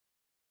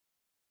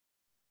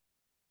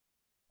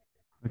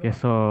Okay,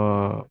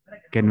 so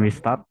can we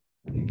start?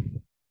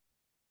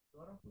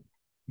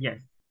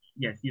 Yes,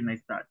 yes, you may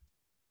start.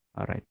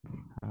 All right.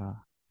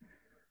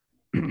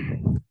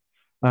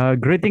 Uh,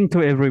 greeting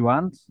to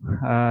everyone.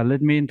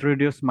 Let me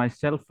introduce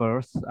myself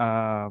first.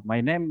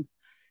 My name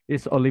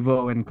is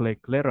Oliver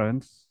Owenclay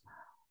Clarence.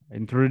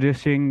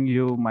 Introducing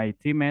you my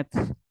teammates.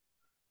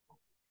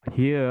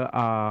 Here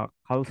are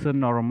Carlsen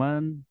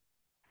Norman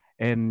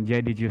and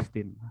Jaidi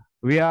Justin.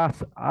 We are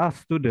a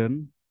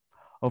student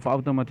of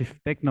Automotive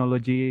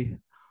Technology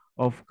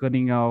of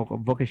Keningau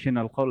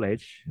Vocational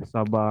College,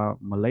 Sabah,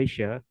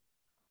 Malaysia.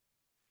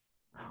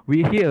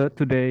 We're here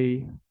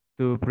today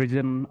to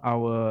present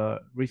our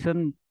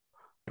recent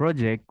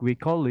project. We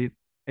call it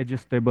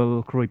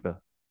Adjustable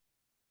Creeper.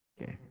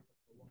 Okay.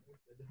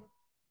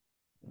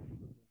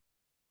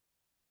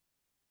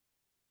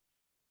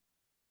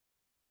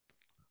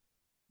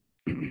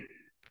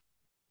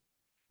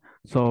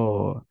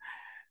 So,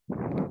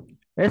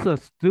 as a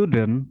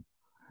student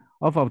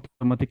of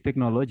automotive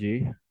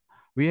technology,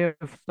 we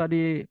have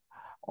studied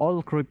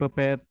all creeper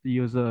pad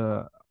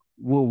user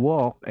who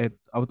work at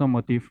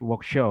automotive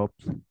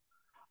workshops,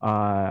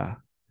 uh,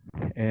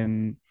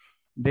 and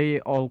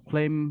they all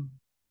claim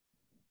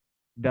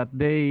that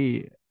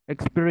they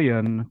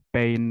experience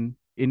pain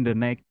in the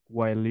neck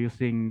while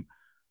using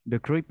the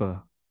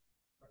creeper.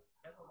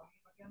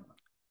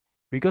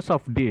 Because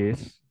of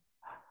this,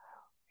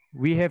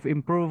 we have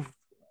improved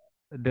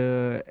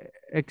the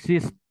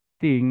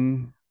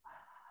existing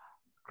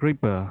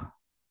creeper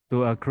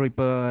to a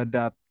creeper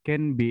that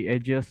can be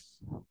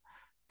adjusted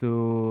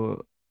to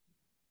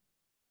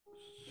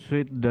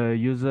suit the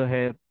user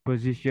head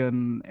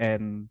position,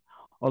 and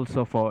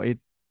also for it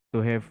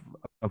to have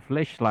a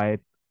flashlight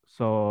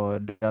so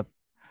that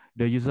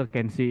the user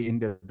can see in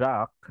the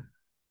dark,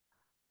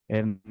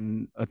 and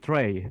a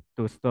tray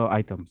to store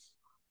items.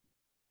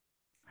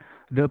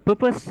 The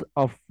purpose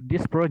of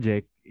this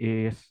project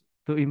is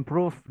to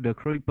improve the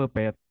creeper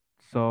pad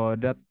so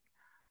that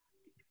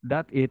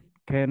it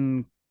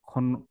can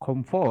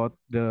comfort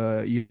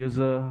the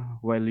user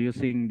while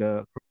using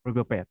the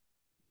creeper pad.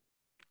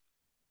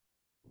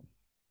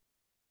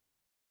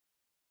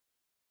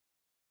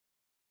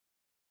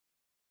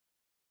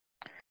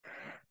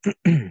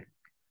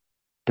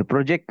 The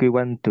project we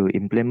want to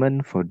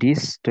implement for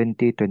this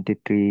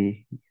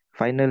 2023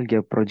 final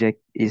year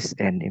project is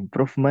an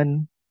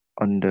improvement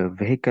on the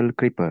vehicle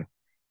creeper.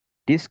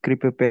 This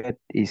creeper pad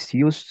is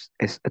used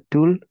as a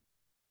tool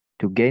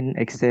to gain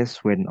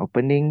access when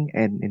opening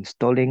and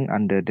installing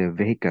under the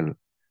vehicle.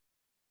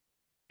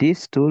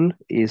 This tool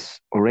is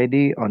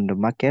already on the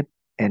market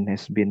and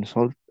has been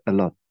sold a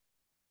lot.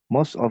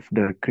 Most of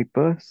the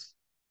creepers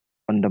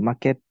on the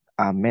market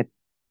are made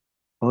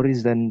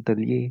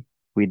horizontally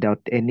without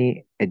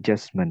any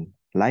adjustment,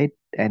 light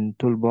and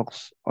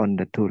toolbox on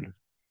the tool.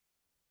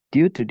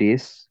 Due to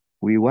this,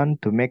 we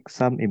want to make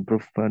some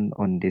improvement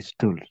on this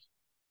tool.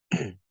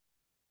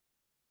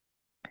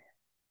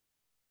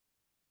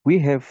 We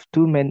have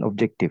two main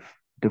objectives.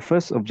 The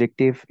first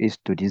objective is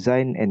to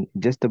design an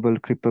adjustable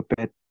creeper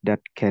pad that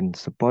can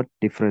support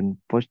different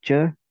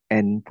posture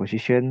and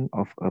position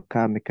of a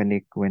car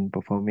mechanic when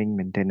performing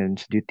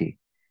maintenance duty.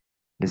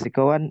 The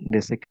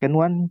second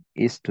one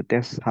is to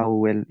test how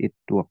well it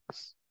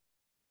works.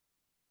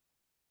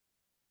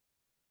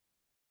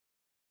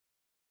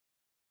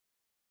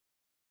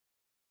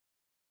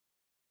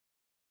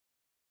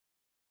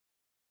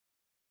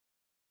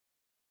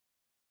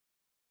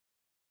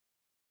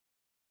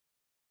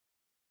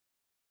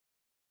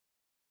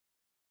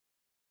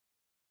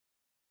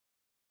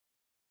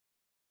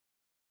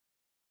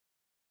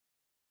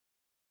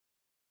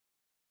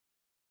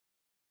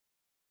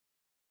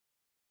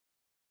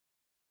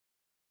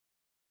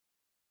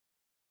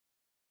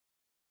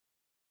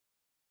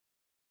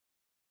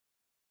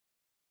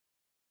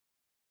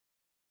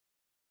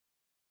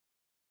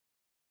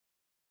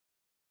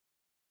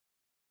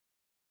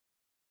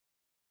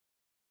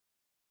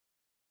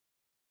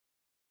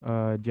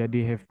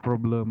 Jadi have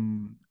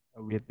problem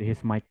with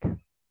his mic.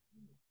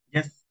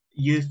 Just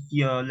use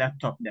your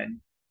laptop then.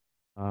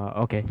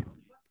 Okay.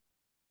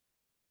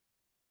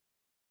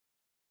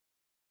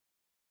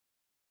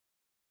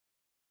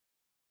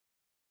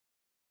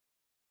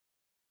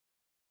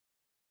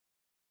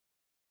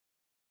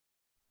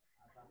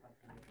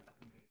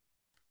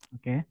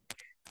 Okay,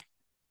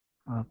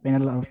 a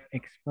panel of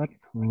experts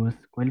whose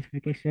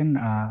qualification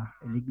are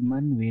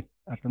aligned with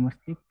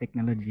automotive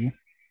technology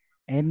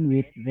and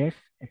with vast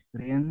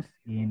experience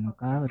in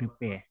car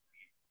repair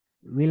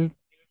will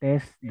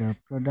test the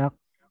product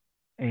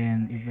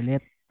and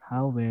evaluate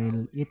how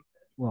well it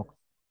works.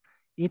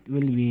 It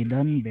will be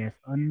done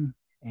based on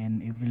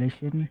an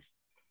evaluation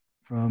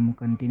from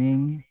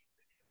containing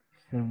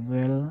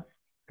several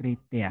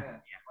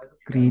criteria.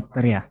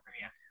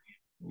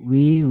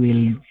 We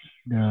will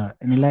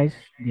analyze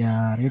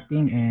their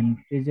rating and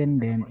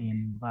present them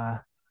in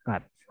bar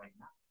cards.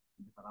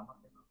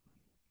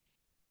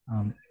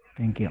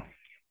 Thank you.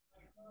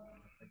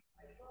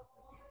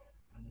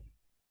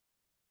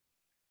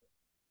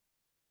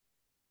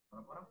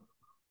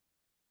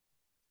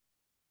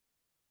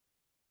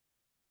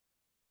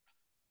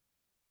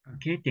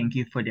 Okay, thank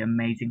you for the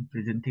amazing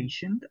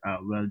presentation.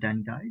 Well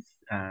done, guys.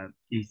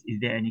 Is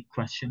there any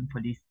question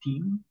for this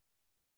team?